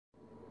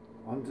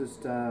I'm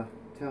just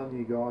telling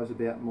you guys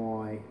about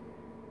my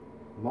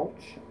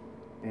mulch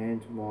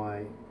and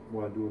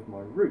what I do with my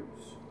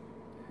roots.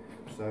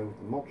 So with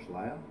the mulch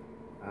layer,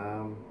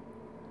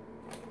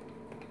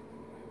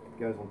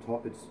 goes on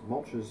top. It's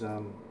mulch is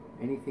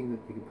anything that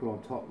you can put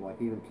on top, like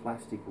even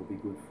plastic will be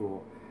good for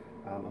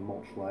a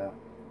mulch layer.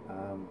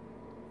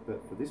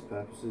 But for this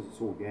purposes,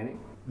 it's organic.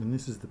 And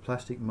this is the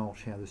plastic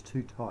mulch. Now there's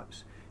two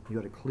types.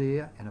 You've got a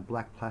clear and a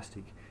black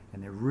plastic,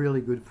 and they're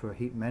really good for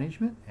heat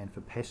management and for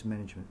pest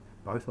management,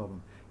 both of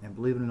them. And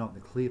believe it or not, the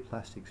clear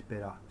plastic's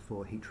better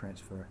for heat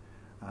transfer.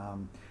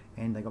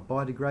 And they got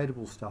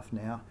biodegradable stuff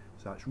now,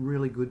 so it's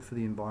really good for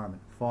the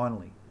environment.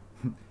 Finally,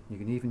 you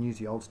can even use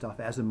the old stuff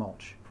as a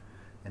mulch.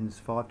 And there's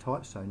 5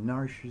 types. So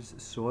nourishes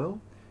soil,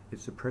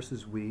 it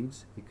suppresses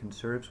weeds, it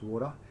conserves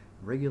water,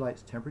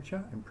 regulates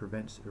temperature, and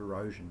prevents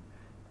erosion.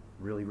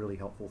 Really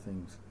helpful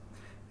things.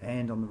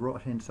 And on the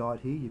right hand side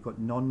here, you've got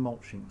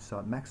non-mulching, so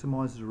it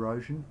maximises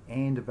erosion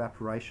and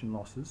evaporation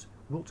losses,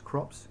 wilts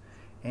crops,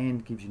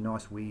 and gives you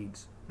nice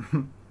weeds.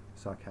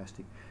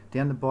 Sarcastic.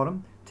 Down the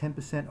bottom,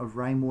 10% of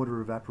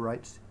rainwater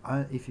evaporates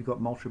if you've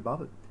got mulch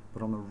above it.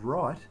 But on the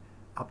right,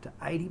 up to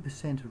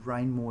 80% of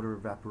rainwater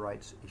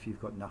evaporates if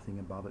you've got nothing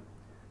above it.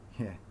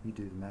 Yeah, you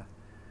do the math.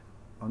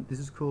 This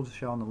is cool to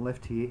show on the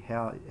left here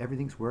how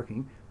everything's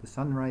working. The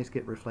sun rays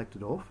get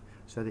reflected off,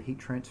 so the heat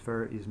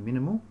transfer is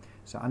minimal.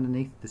 So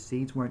underneath, the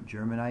seeds won't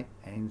germinate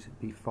and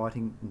be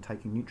fighting and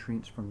taking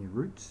nutrients from your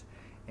roots.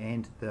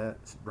 And the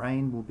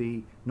rain will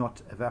be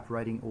not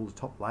evaporating all the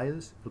top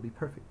layers. It'll be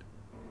perfect.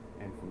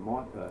 And for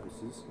my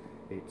purposes,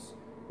 it's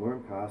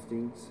worm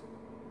castings,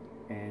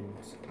 and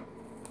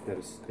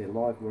they're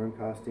live worm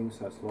castings,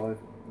 so it's live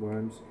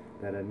worms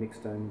that are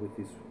mixed in with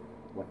this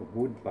like a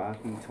wood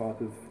barky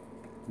type of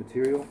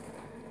material.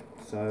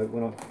 So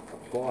when I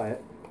apply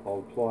it,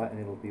 I'll apply it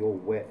and it'll be all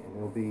wet, and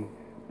there'll be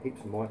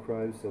heaps of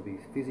microbes. There'll be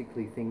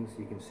physically things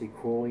you can see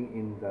crawling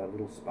in the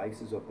little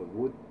spaces of the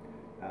wood,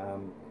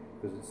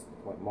 because it's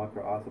like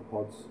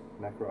microarthropods,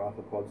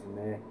 macroarthropods in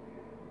there,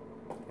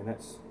 and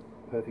that's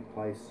perfect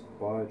place,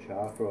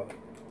 biochar,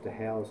 to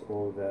house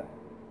all the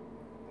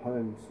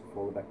homes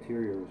for the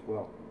bacteria as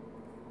well.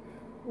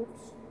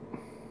 Oops.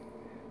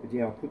 But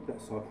yeah, I put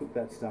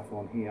that stuff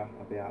on here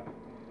about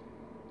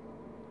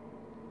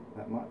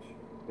that much,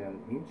 about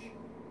an inch,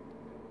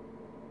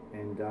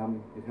 and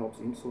it helps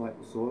insulate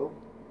the soil.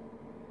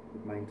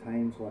 It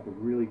maintains like a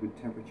really good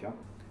temperature.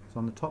 So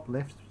on the top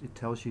left, it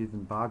tells you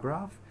in bar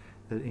graph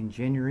that in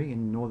January in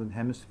the northern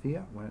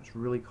hemisphere, when it's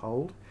really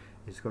cold,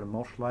 it's got a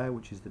mulch layer,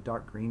 which is the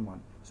dark green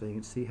one. So you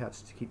can see how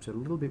it keeps it a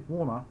little bit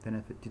warmer than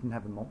if it didn't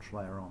have a mulch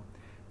layer on.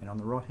 And on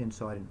the right hand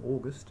side in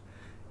August,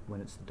 when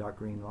it's the dark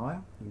green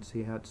layer, you can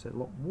see how it's a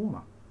lot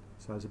warmer.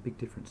 So there's a big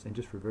difference. And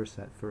just reverse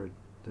that for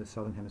the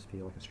southern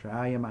hemisphere, like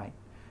Australia, mate.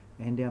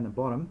 And down the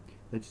bottom,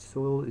 the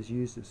soil is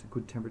used as a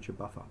good temperature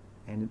buffer,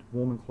 and in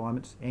warmer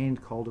climates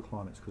and colder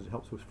climates, because it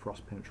helps with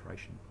frost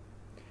penetration.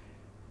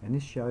 And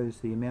this shows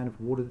the amount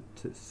of water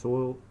to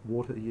soil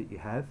water that you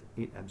have.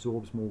 It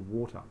absorbs more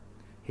water,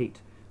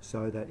 heat,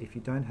 so that if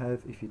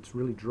it's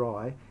really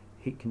dry,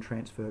 heat can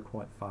transfer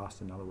quite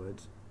fast. In other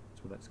words,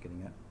 that's what that's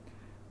getting at.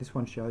 This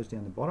one shows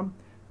down the bottom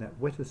that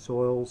wetter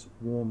soils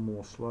warm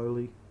more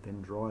slowly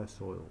than drier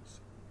soils.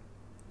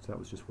 So that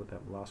was just what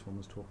that last one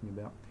was talking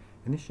about.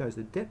 And this shows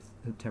the depth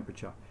of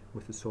temperature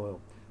with the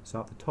soil. So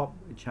up the top,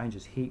 it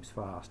changes heaps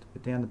fast,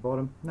 but down the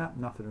bottom,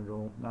 nothing at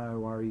all. No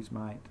worries,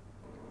 mate.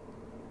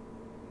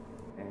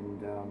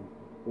 And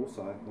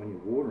also, when you're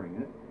watering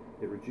it,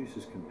 it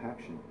reduces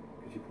compaction,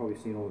 because you've probably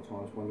seen all the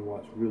times, wonder why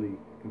it's really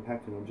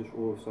compacted and just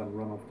all of a sudden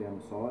run off down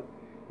the side.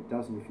 It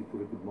doesn't if you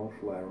put a good mulch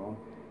layer on.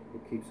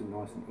 It keeps it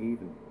nice and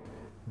even.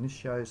 And this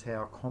shows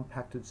how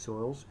compacted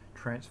soils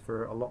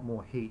transfer a lot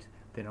more heat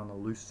than on the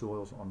loose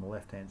soils on the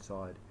left-hand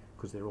side,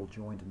 because they're all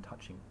joined and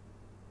touching.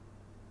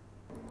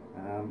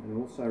 And it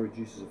also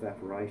reduces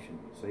evaporation,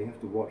 so you have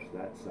to watch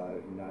that.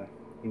 So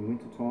in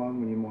winter time,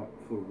 when you might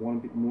sort of want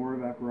a bit more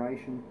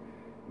evaporation,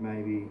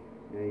 maybe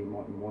you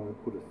might want to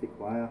put a thick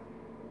layer.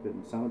 But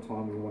in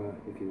summertime,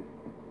 if you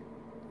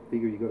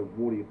figure you've got to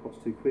water your pots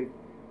too quick,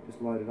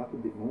 just load it up a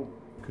bit more.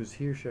 Because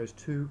here shows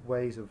 2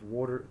 ways of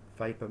water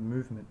vapor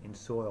movement in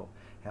soil.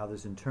 How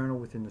there's internal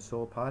within the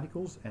soil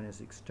particles, and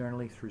there's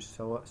externally through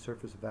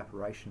surface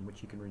evaporation,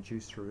 which you can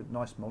reduce through a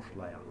nice mulch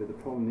layer. But the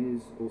problem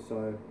is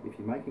also, if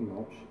you're making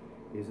mulch,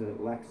 is that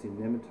it lacks in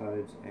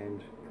nematodes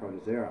and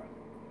Protozoa.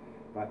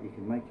 But you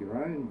can make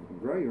your own, you can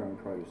grow your own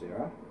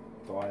Protozoa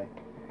by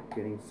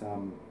getting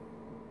some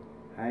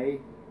hay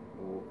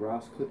or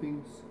grass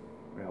clippings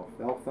or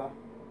alfalfa,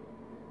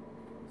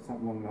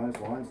 something along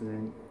those lines, and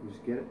then you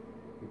just get it,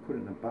 you put it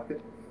in a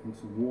bucket and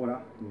some water,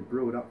 and you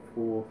brew it up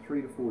for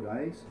 3 to 4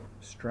 days.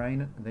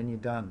 Strain it, and then you're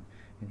done.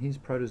 And here's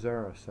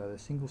Protozoa, so they're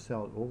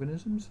single-celled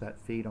organisms that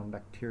feed on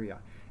bacteria,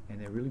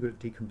 and they're really good at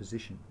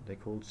decomposition. They're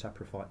called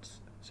saprophytes,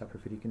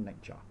 saprophytic in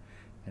nature.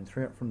 And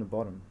throughout from the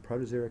bottom,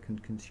 Protozoa can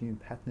consume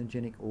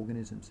pathogenic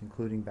organisms,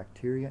 including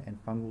bacteria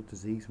and fungal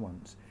disease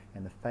ones,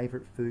 and the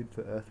favourite food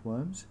for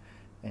earthworms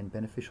and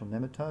beneficial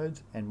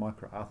nematodes and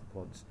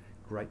microarthropods.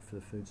 Great for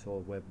the food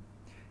soil web.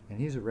 And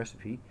here's a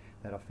recipe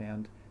that I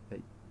found that,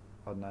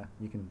 I don't know,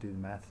 you can do the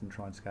maths and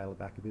try and scale it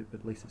back a bit,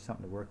 but at least it's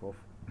something to work off.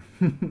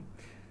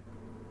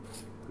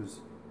 Because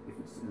if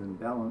it's in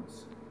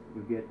imbalance,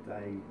 you'll get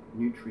a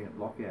nutrient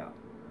lockout.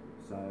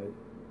 So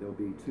there'll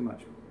be too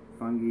much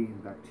fungi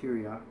and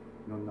bacteria,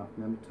 not enough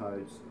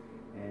nematodes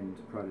and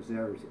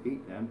protozoa to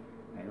eat them,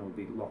 and it'll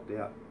be locked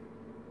out.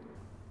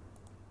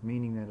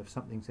 Meaning that if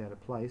something's out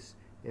of place,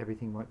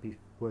 everything won't be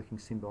working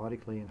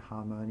symbiotically and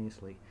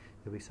harmoniously.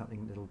 There'll be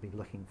something that'll be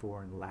looking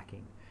for and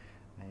lacking.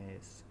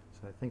 Yes.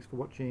 So thanks for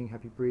watching.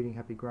 Happy breeding,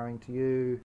 happy growing to you.